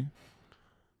 we'll see.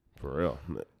 For real.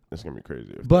 It's gonna be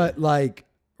crazy. but like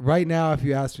right now, if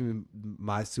you ask me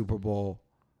my Super Bowl,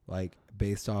 like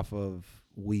based off of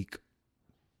week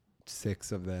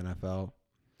 6 of the NFL,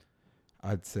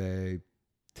 I'd say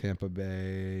Tampa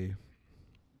Bay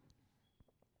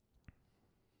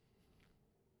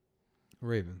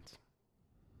Ravens.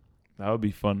 That would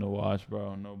be fun to watch,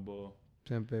 bro. No bull.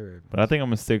 Tampa Bay Ravens. But I think I'm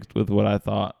gonna stick with what I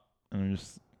thought and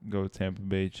just go with Tampa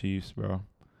Bay Chiefs, bro.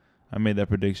 I made that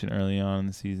prediction early on in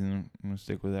the season. I'm gonna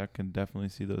stick with that. I can definitely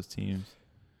see those teams.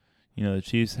 The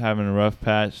Chiefs having a rough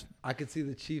patch. I could see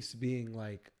the Chiefs being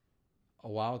like a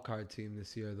wild card team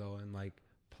this year, though, and like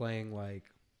playing like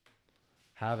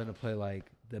having to play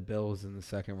like the Bills in the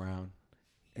second round,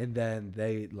 and then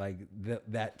they like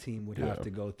that team would have Yeah. to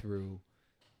go through.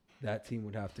 That team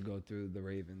would have to go through the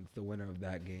Ravens, the winner of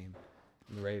that game,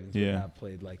 The Ravens Yeah. would have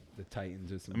played like the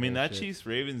Titans or something. I mean, that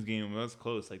Chiefs-Ravens game was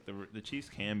close. Like, the Chiefs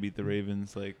can beat the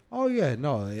Ravens. Like, Oh yeah,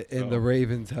 no, and So- the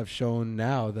Ravens have shown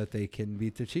now that they can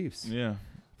beat the Chiefs yeah.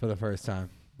 for the first time.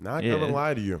 Not Yeah, gonna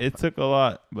lie to you. It took a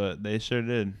lot, but they sure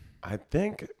did. I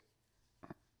think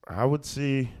I would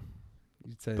see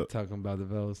You said The- talking about the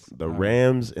Bills, the All right.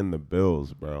 Rams and the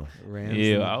Bills, bro. Rams.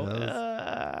 Yeah, and the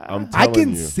Bills. I'm I telling can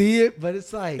you. see it, but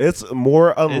it's like It's more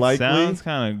It unlikely, sounds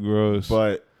kind of gross.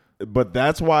 but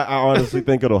that's why I honestly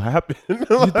think it'll happen. you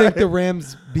think the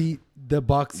Rams beat the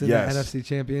Bucks in Yes. the NFC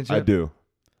Championship? I do.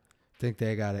 Think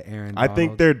they got an Aaron. I think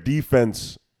Donald? their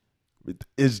defense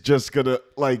is just gonna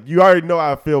you already know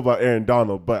how I feel about Aaron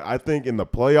Donald, but I think in the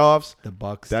playoffs the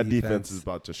Bucks that defense is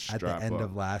about to at strap the end up.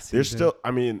 of last season. They're still.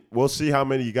 I mean, we'll see how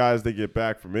many guys they get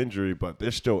back from injury, but they're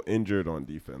still injured on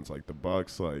defense. Like the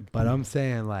Bucks, But I'm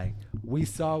saying, like, we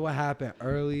saw what happened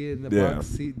early in the Yeah. Bucks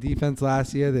defense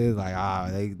last year. They was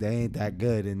like, they ain't that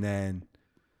good. And then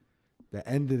the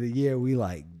end of the year, we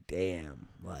like, damn.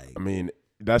 Like, I mean,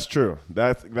 that's true.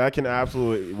 That can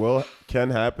absolutely can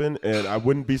happen, and I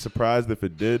wouldn't be surprised if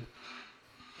it did.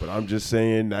 But I'm just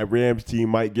saying that Rams team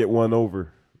might get one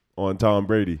over on Tom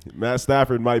Brady. Matt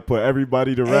Stafford might put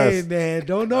everybody to hey, rest. man,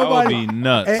 don't that would nobody. be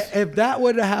nuts. If that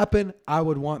would have happened, I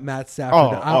would want Matt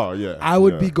Stafford. Yeah. I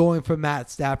would yeah. be going for Matt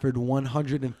Stafford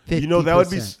 150%. You know, that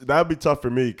would be tough for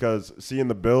me because seeing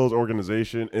the Bills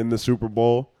organization in the Super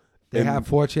Bowl. They have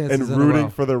 4 chances and in a rooting row.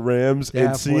 for the Rams They and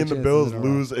have 4 seeing the chances Bills in a row.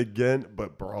 lose again.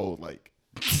 But bro, like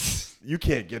you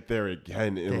can't get there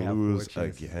again They and have 4 lose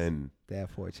chances. again. They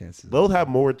have 4 chances. They'll have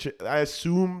more. I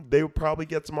assume they would probably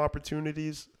get some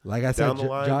opportunities. Like I said, down the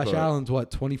line, Josh but- Allen's what,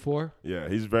 24? Yeah,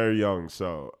 he's very young,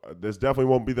 so this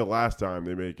definitely won't be the last time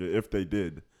they make it if they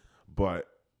did. But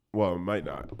well, it might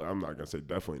not. I'm not gonna say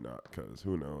definitely not because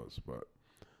who knows. But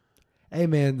Hey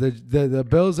man, the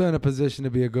Bills are in a position to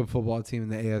be a good football team in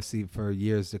the AFC for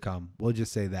years to come. We'll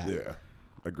just say that. yeah,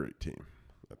 a great team.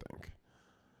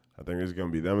 I think it's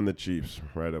gonna be them and the Chiefs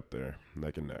right up there,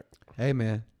 neck and neck. Hey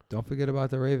man, don't forget about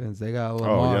the Ravens. They got a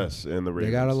Lamar. Oh yes, and the Ravens.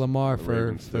 They got a Lamar The for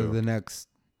Ravens, too. the next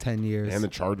 10 years. And the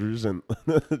Chargers and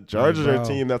the Chargers are a bro.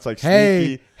 team that's like hey,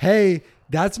 sneaky. hey,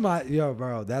 that's my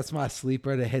that's my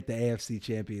sleeper to hit the AFC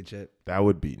Championship. That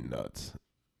would be nuts.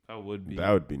 That would be.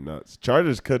 That would be nuts.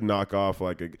 Chargers could knock off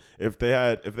if they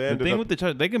the ended thing up with the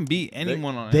Chargers, they can beat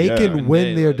anyone on. They Yeah. can any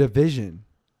win day, their like- division.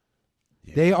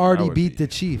 Yeah, They that already would beat be- the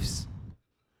Chiefs.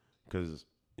 Because,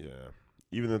 yeah,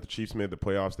 even if the Chiefs made the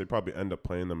playoffs, they probably end up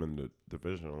playing them in the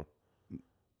divisional.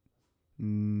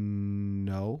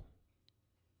 No,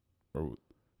 Or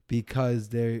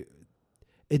because it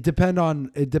depend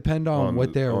on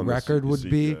what their on the record would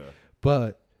be. yeah.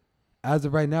 But as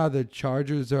of right now, the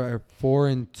Chargers are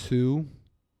 4-2.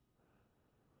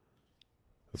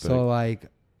 I So think- like,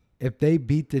 if they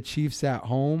beat the Chiefs at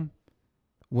home,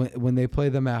 when they play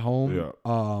them at home,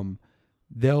 Yeah.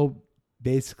 they'll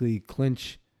basically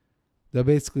clinch. They'll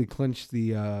basically clinch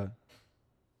the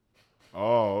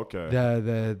Oh, okay.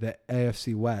 the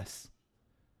AFC West.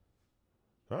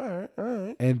 All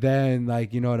right. And then,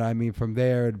 like, you know what I mean? From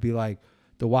there, it'd be like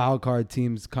the wild card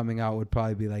teams coming out would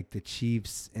probably be like the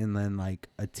Chiefs, and then like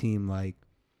a team like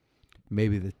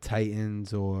maybe the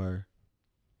Titans, or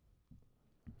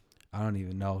I don't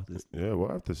even know this, Yeah, we'll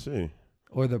have to see.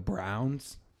 or the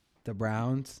Browns. The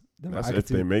Browns. That's I could if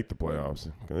they see- make the playoffs.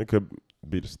 It could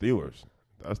be the Steelers.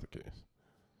 That's the case.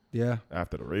 Yeah.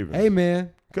 After the Ravens. Hey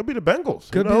man, Could be the Bengals.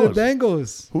 could Who be knows? the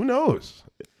Bengals. Who knows?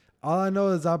 All I know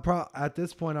is at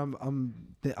this point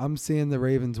I'm seeing the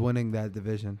Ravens winning that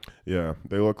division. Yeah,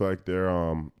 they look like they're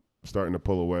starting to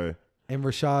pull away. And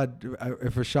if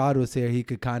Rashad was here, he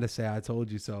could kind of say, "I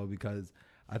told you so," because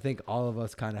I think all of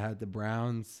us kind of had the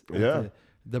Browns. Yeah.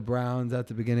 The Browns at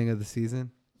the beginning of the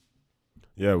season.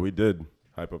 Yeah, we did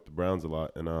hype up the Browns a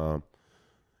lot. And,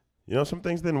 some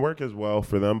things didn't work as well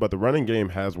for them, but the running game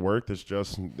has worked. It's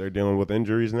just they're dealing with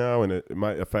injuries now, and it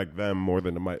might affect them more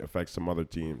than it might affect some other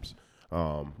teams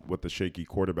with the shaky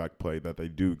quarterback play that they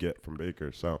do get from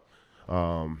Baker. So,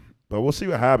 but we'll see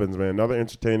what happens, man. Another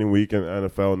entertaining week in the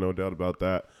NFL, no doubt about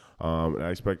that. And I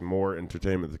expect more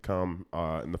entertainment to come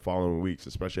in the following weeks,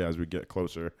 especially as we get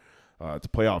closer to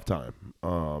playoff time.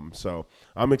 So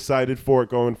I'm excited for it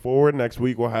going forward. Next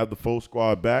week we'll have the full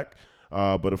squad back.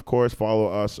 But, of course, follow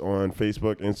us on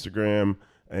Facebook, Instagram,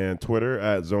 and Twitter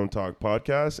at Zone Talk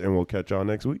Podcast, and we'll catch y'all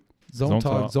next week. Zone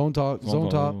talk.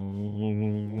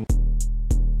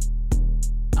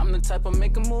 I'm I'm the type of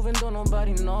make a move and don't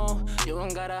nobody know. You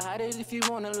ain't gotta hide it if you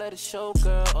wanna let it show,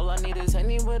 girl. All I need is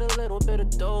Henny with a little bit of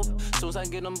dope. Soon as I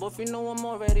get them both, you know I'm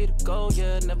all ready to go.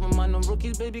 Yeah, never mind them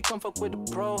rookies, baby, come fuck with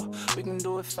the pro. We can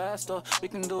do it fast or we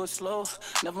can do it slow.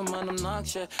 Never mind them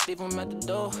knocks, yeah, leave them at the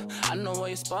door. I know where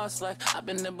your spot's like, I've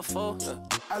been there before. Yeah.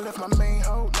 I left my main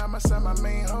hoe, now my son my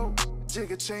main hoe.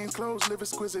 Jigger chain clothes, live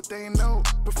exquisite, they know.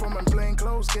 Performing plain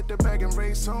clothes, get the bag and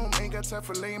race home. Ain't got time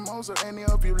for lame hoes or any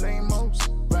of you lame hoes.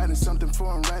 Riding something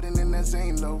foreign, riding in that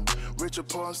Zane low. Rich or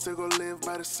poor, I'm still gon' live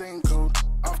by the same code.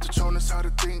 Off the Jonas, how to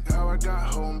think, how I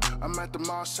got home. I'm at the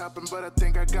mall shopping, but I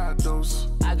think I got those.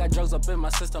 I got drugs up in my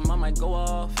system, I might go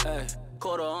off. Ay.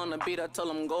 Quarter on the beat, I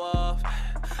told him go off.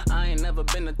 I ain't never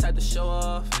been the type to show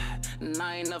off. And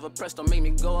I ain't never pressed, don't make me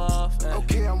go off. Ay.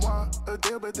 Okay, I want a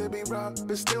deal, but they be robbed.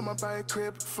 But still, my buy a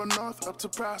crib from north up to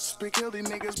Prospect. Hill, these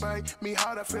niggas bite me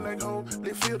hard, I feel like ho.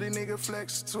 They feel the nigga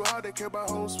flex too hard, they care about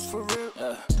hoes for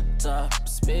real. Top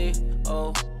speed,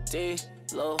 O-D,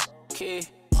 low key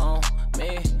on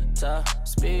me. Top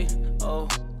speed,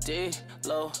 O-D,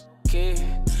 low key.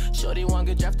 Shorty wanna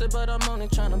get drafted, but I'm only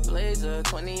tryna blaze her.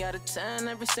 20 out of 10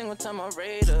 every single time I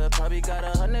rate her. Probably got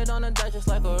 100 on the dice just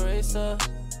like a racer.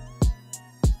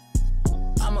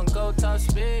 I'ma go top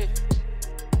speed.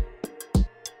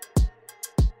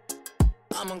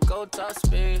 I'ma go top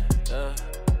speed, yeah.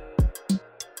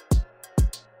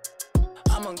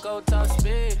 I'ma go top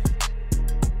speed.